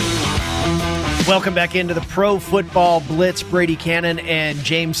 Welcome back into the Pro Football Blitz. Brady Cannon and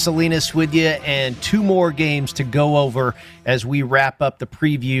James Salinas with you, and 2 more games to go over as we wrap up the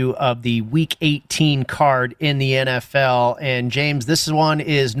preview of the Week 18 card in the NFL. And James, this one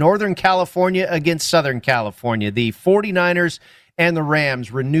is Northern California against Southern California. The 49ers and the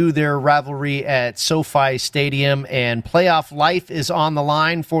Rams renew their rivalry at SoFi Stadium, and playoff life is on the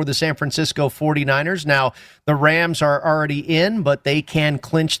line for the San Francisco 49ers. Now, the Rams are already in, but they can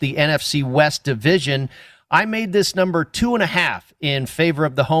clinch the NFC West division. I made this number 2.5 in favor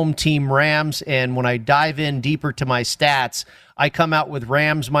of the home team Rams, and when I dive in deeper to my stats, I come out with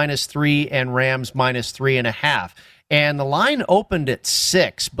Rams -3 and Rams -3.5. And the line opened at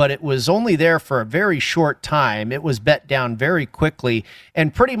 6, but it was only there for a very short time. It was bet down very quickly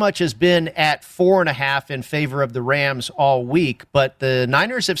and pretty much has been at 4.5 in favor of the Rams all week. But the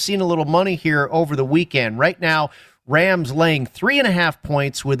Niners have seen a little money here over the weekend. Right now, Rams laying 3.5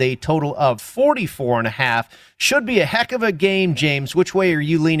 points with a total of 44.5. Should be a heck of a game, James. Which way are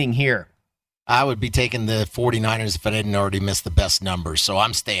you leaning here? I would be taking the 49ers if I didn't already miss the best numbers, so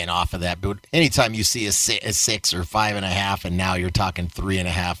I'm staying off of that. But anytime you see a 6 or 5.5, and now you're talking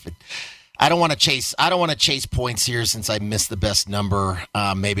 3.5, I don't want to chase points here since I missed the best number.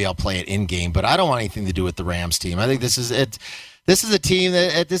 Maybe I'll play it in game, but I don't want anything to do with the Rams team. I think this is it. This is a team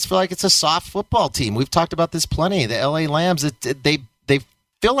that I just feel like it's a soft football team. We've talked about this plenty. The LA Lambs, they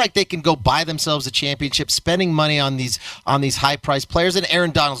feel like they can go buy themselves a championship, spending money on these high-priced players. And Aaron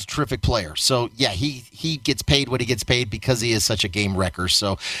Donald's a terrific player. So, yeah, he gets paid what he gets paid because he is such a game wrecker.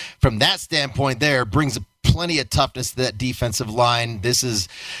 So, from that standpoint there, brings plenty of toughness to that defensive line. This is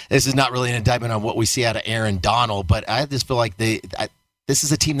not really an indictment on what we see out of Aaron Donald, but I just feel like this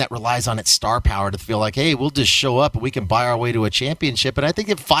is a team that relies on its star power to feel like, hey, we'll just show up and we can buy our way to a championship. And I think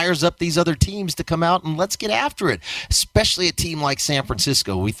it fires up these other teams to come out and let's get after it, especially a team like San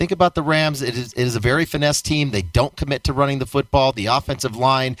Francisco. We think about the Rams. It is a very finesse team. They don't commit to running the football. The offensive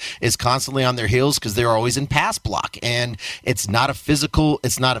line is constantly on their heels because they're always in pass block. And it's not a physical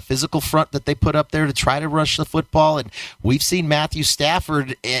front that they put up there to try to rush the football. And we've seen Matthew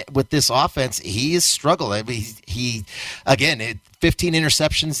Stafford with this offense. He has struggled. I mean, he 15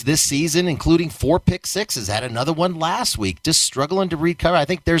 interceptions this season, including 4 pick sixes. Had another one last week. Just struggling to read cover. I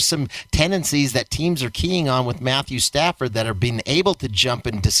think there's some tendencies that teams are keying on with Matthew Stafford that are being able to jump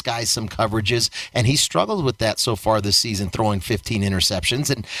and disguise some coverages, and he struggled with that so far this season, throwing 15 interceptions.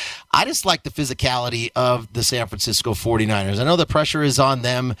 And I just like the physicality of the San Francisco 49ers. I know the pressure is on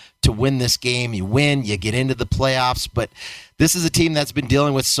them to win this game. You win, you get into the playoffs, but this is a team that's been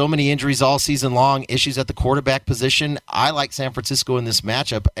dealing with so many injuries all season long, issues at the quarterback position. I like San Francisco in this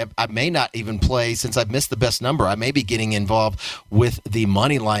matchup. I may not even play, since I've missed the best number. I may be getting involved with the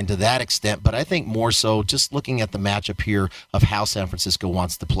money line to that extent, but I think more so just looking at the matchup here of how San Francisco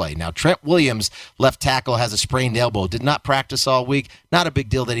wants to play. Now, Trent Williams, left tackle, has a sprained elbow, did not practice all week. Not a big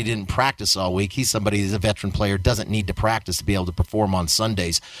deal that he didn't practice all week. He's somebody who's a veteran player, doesn't need to practice to be able to perform on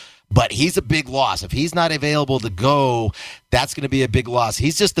Sundays. But he's a big loss. If he's not available to go, that's going to be a big loss.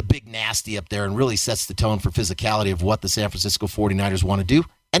 He's just a big nasty up there and really sets the tone for physicality of what the San Francisco 49ers want to do,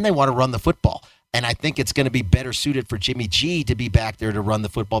 and they want to run the football. And I think it's going to be better suited for Jimmy G to be back there to run the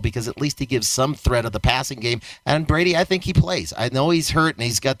football because at least he gives some threat of the passing game. And Brady, I think he plays. I know he's hurt and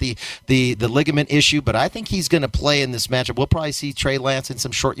he's got the ligament issue, but I think he's going to play in this matchup. We'll probably see Trey Lance in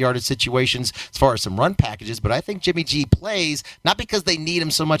some short yardage situations as far as some run packages, but I think Jimmy G plays, not because they need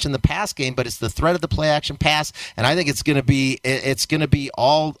him so much in the pass game, but it's the threat of the play action pass. And I think it's going to be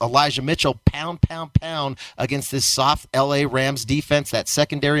all Elijah Mitchell pound against this soft LA Rams defense. That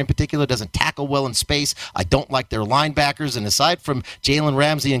secondary in particular doesn't tackle well in space. I don't like their linebackers, and aside from Jalen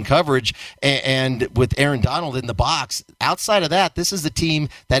Ramsey in coverage and with Aaron Donald in the box, outside of that, this is a team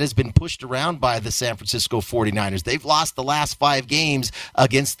that has been pushed around by the San Francisco 49ers. They've lost the last 5 games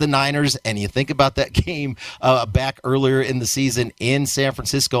against the Niners, and you think about that game back earlier in the season in San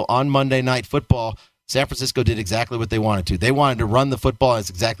Francisco on Monday Night Football. San Francisco did exactly what they wanted to. They wanted to run the football, and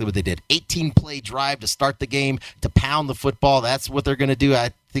that's exactly what they did. 18-play drive to start the game, to pound the football. That's what they're going to do. I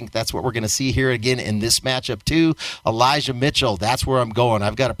think that's what we're going to see here again in this matchup too. Elijah Mitchell, that's where I'm going.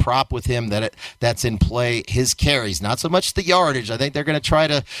 I've got a prop with him that's in play. His carries, not so much the yardage. I think they're going to try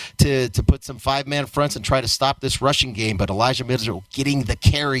to put some 5-man fronts and try to stop this rushing game, but Elijah Mitchell getting the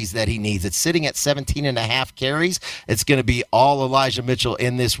carries that he needs. It's sitting at 17.5 carries. It's going to be all Elijah Mitchell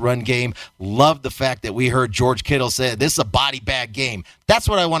in this run game. Love the fact that we heard George Kittle say this is a body bag game. That's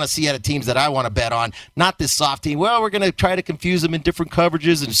what I want to see out of teams that I want to bet on, not this soft team. Well, we're going to try to confuse them in different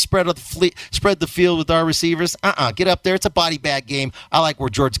coverages and spread the field with our receivers. Get up there. It's a body bag game. I like where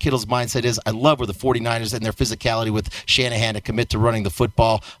George Kittle's mindset is. I love where the 49ers and their physicality with Shanahan to commit to running the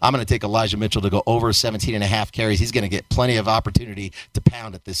football. I'm going to take Elijah Mitchell to go over 17.5 carries. He's going to get plenty of opportunity to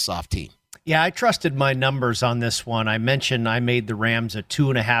pound at this soft team. Yeah, I trusted my numbers on this one. I mentioned I made the Rams a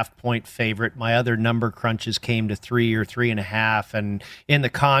 2.5-point favorite. My other number crunches came to 3 or 3.5, and in the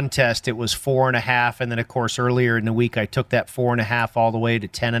contest it was 4.5. And then, of course, earlier in the week I took that 4.5 all the way to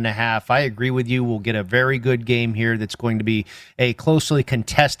 10.5. I agree with you. We'll get a very good game here. That's going to be a closely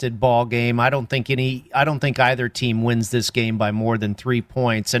contested ball game. I don't think either team wins this game by more than 3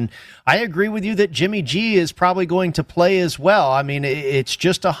 points. And I agree with you that Jimmy G is probably going to play as well. I mean, it's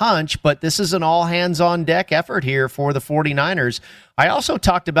just a hunch, but this is an all-hands-on-deck effort here for the 49ers. I also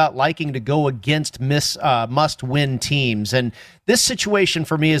talked about liking to go against must-win teams, and this situation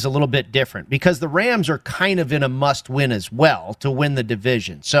for me is a little bit different because the Rams are kind of in a must-win as well to win the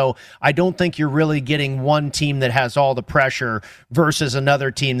division. So I don't think you're really getting one team that has all the pressure versus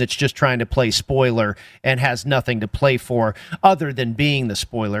another team that's just trying to play spoiler and has nothing to play for other than being the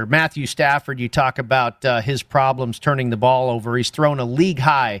spoiler. Matthew Stafford, you talk about his problems turning the ball over. He's thrown a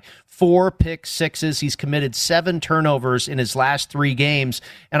league-high 4 pick sixes. He's committed 7 turnovers in his last 3 3 games.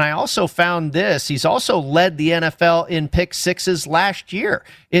 And I also found this. He's also led the NFL in pick sixes last year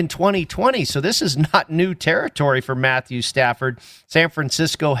in 2020. So this is not new territory for Matthew Stafford. San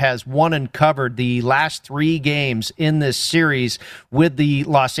Francisco has won and covered the last 3 games in this series with the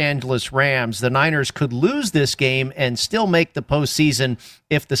Los Angeles Rams. The Niners could lose this game and still make the postseason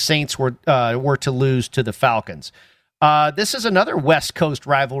if the Saints were to lose to the Falcons. This is another West Coast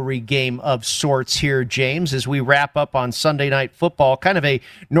rivalry game of sorts here, James, as we wrap up on Sunday Night Football, kind of a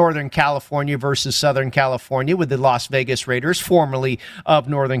Northern California versus Southern California with the Las Vegas Raiders, formerly of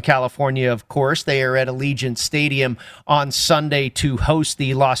Northern California, of course. They are at Allegiant Stadium on Sunday to host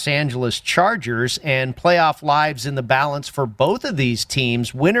the Los Angeles Chargers, and playoff lives in the balance for both of these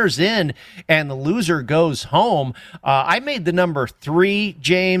teams. Winners in, and the loser goes home. I made the number 3,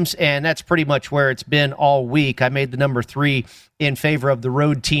 James, and that's pretty much where it's been all week. I made the number 3 in favor of the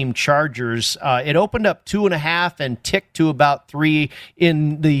road team Chargers. It opened up 2.5 and ticked to about 3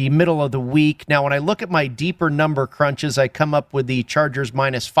 in the middle of the week. Now, when I look at my deeper number crunches, I come up with the Chargers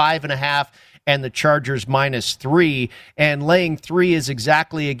minus 5.5 and the Chargers minus 3. And laying 3 is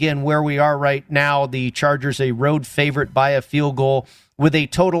exactly, again, where we are right now. The Chargers a road favorite by a field goal with a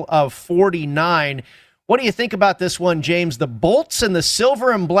total of 49. What do you think about this one, James? The Bolts and the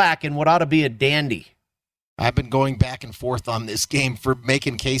silver and black in what ought to be a dandy. I've been going back and forth on this game for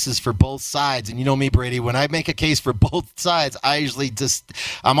making cases for both sides. And you know me, Brady, when I make a case for both sides,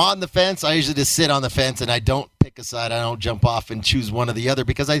 I'm on the fence. I usually just sit on the fence and I don't pick a side. I don't jump off and choose one or the other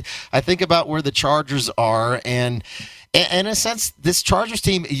because I think about where the Chargers are. And in a sense, this Chargers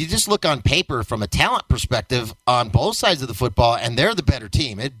team, you just look on paper from a talent perspective on both sides of the football, and they're the better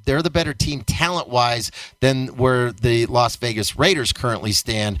team. They're the better team talent-wise than where the Las Vegas Raiders currently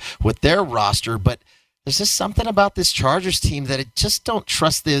stand with their roster. But there's just something about this Chargers team that I just don't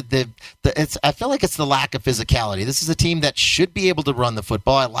trust. I feel like it's the lack of physicality. This is a team that should be able to run the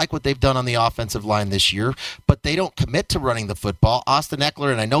football. I like what they've done on the offensive line this year, but they don't commit to running the football. Austin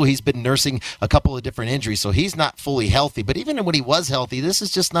Eckler, and I know he's been nursing a couple of different injuries, so he's not fully healthy. But even when he was healthy, this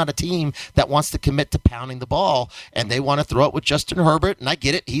is just not a team that wants to commit to pounding the ball, and they want to throw it with Justin Herbert, and I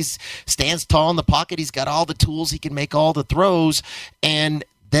get it. He stands tall in the pocket. He's got all the tools. He can make all the throws, and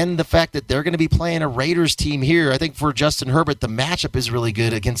then the fact that they're going to be playing a Raiders team here, I think for Justin Herbert, the matchup is really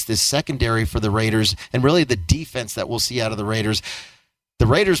good against this secondary for the Raiders and really the defense that we'll see out of the Raiders. The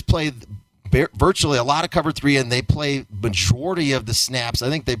Raiders play virtually a lot of cover 3, and they play majority of the snaps. I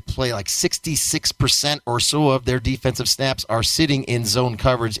think they play like 66% or so of their defensive snaps are sitting in zone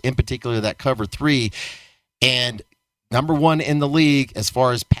coverage, in particular that cover 3. And number 1 in the league as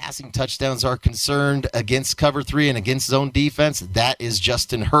far as passing touchdowns are concerned against cover 3 and against zone defense. That is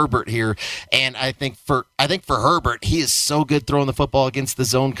Justin Herbert here. And I think for Herbert, he is so good throwing the football against the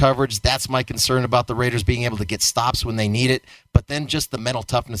zone coverage. That's my concern about the Raiders being able to get stops when they need it. But then just the mental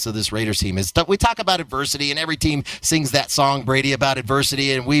toughness of this Raiders team is. We talk about adversity, and every team sings that song, Brady, about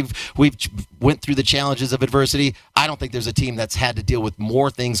adversity, and we've went through the challenges of adversity. I don't think there's a team that's had to deal with more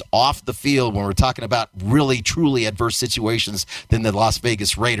things off the field when we're talking about really, truly adverse situations than the Las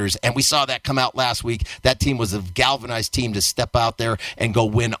Vegas Raiders. And we saw that come out last week. That team was a galvanized team to step out there and go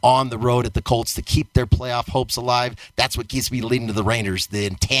win on the road at the Colts to keep their playoff hopes alive. That's what keeps me leading to the Raiders, the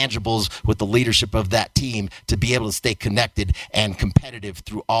intangibles with the leadership of that team to be able to stay connected and competitive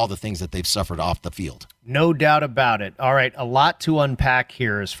through all the things that they've suffered off the field. No doubt about it. All right, a lot to unpack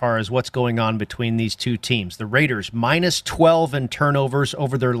here as far as what's going on between these two teams. The Raiders, minus 12 in turnovers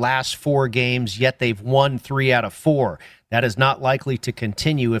over their last 4 games, yet they've won 3 out of 4. That is not likely to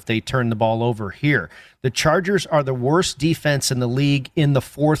continue if they turn the ball over here. The Chargers are the worst defense in the league in the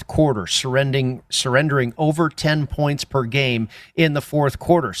fourth quarter, surrendering over 10 points per game in the fourth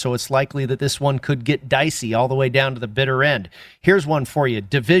quarter. So it's likely that this one could get dicey all the way down to the bitter end. Here's one for you.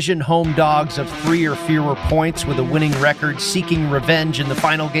 Division home dogs of 3 or fewer points with a winning record seeking revenge in the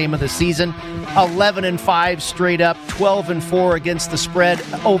final game of the season. 11-5 straight up, 12-4 against the spread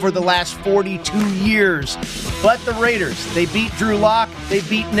over the last 42 years. But the Raiders, they beat Drew Lock, they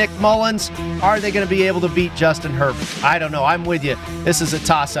beat Nick Mullins. Are they going to be able to beat Justin Herbert? I don't know. I'm with you. This is a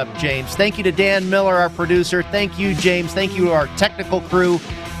toss-up, James. Thank you to Dan Miller, our producer. Thank you, James. Thank you to our technical crew.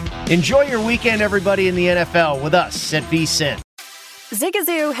 Enjoy your weekend, everybody, in the NFL with us at VSiN.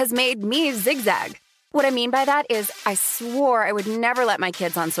 Zigazoo has made me zigzag. What I mean by that is I swore I would never let my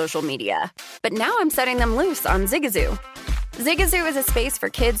kids on social media. But now I'm setting them loose on Zigazoo. Zigazoo is a space for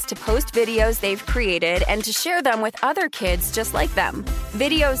kids to post videos they've created and to share them with other kids just like them.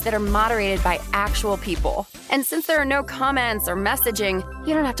 Videos that are moderated by actual people. And since there are no comments or messaging,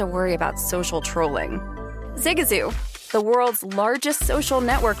 you don't have to worry about social trolling. Zigazoo, the world's largest social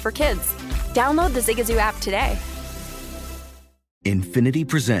network for kids. Download the Zigazoo app today. Infiniti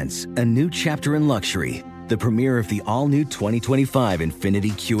presents a new chapter in luxury, the premiere of the all-new 2025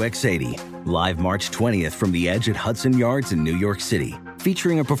 Infiniti QX80, live March 20th from the Edge at Hudson Yards in New York City,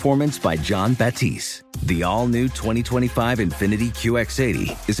 featuring a performance by Jon Batiste. The all-new 2025 Infiniti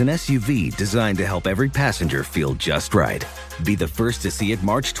QX80 is an SUV designed to help every passenger feel just right. Be the first to see it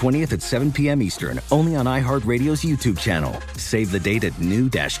March 20th at 7 p.m. Eastern, only on iHeartRadio's YouTube channel. Save the date at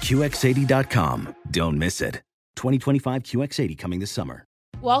new-QX80.com. Don't miss it. 2025 QX80 coming this summer.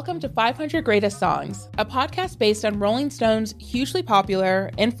 Welcome to 500 Greatest Songs, a podcast based on Rolling Stone's hugely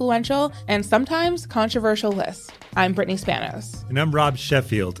popular, influential, and sometimes controversial list. I'm Brittany Spanos. And I'm Rob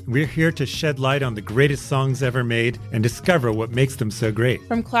Sheffield. We're here to shed light on the greatest songs ever made and discover what makes them so great.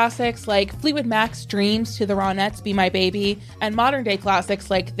 From classics like Fleetwood Mac's Dreams to the Ronettes' Be My Baby, and modern-day classics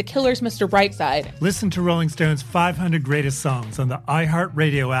like The Killers' Mr. Brightside. Listen to Rolling Stone's 500 Greatest Songs on the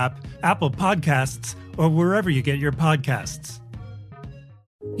iHeartRadio app, Apple Podcasts, or wherever you get your podcasts.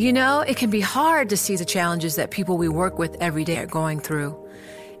 You know, it can be hard to see the challenges that people we work with every day are going through.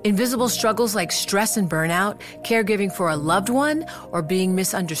 Invisible struggles like stress and burnout, caregiving for a loved one, or being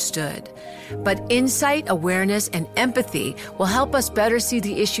misunderstood. But insight, awareness, and empathy will help us better see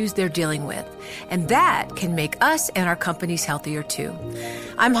the issues they're dealing with. And that can make us and our companies healthier too.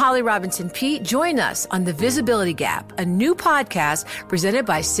 I'm Holly Robinson Peete. Join us on The Visibility Gap, a new podcast presented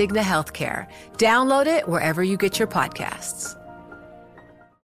by Cigna Healthcare. Download it wherever you get your podcasts.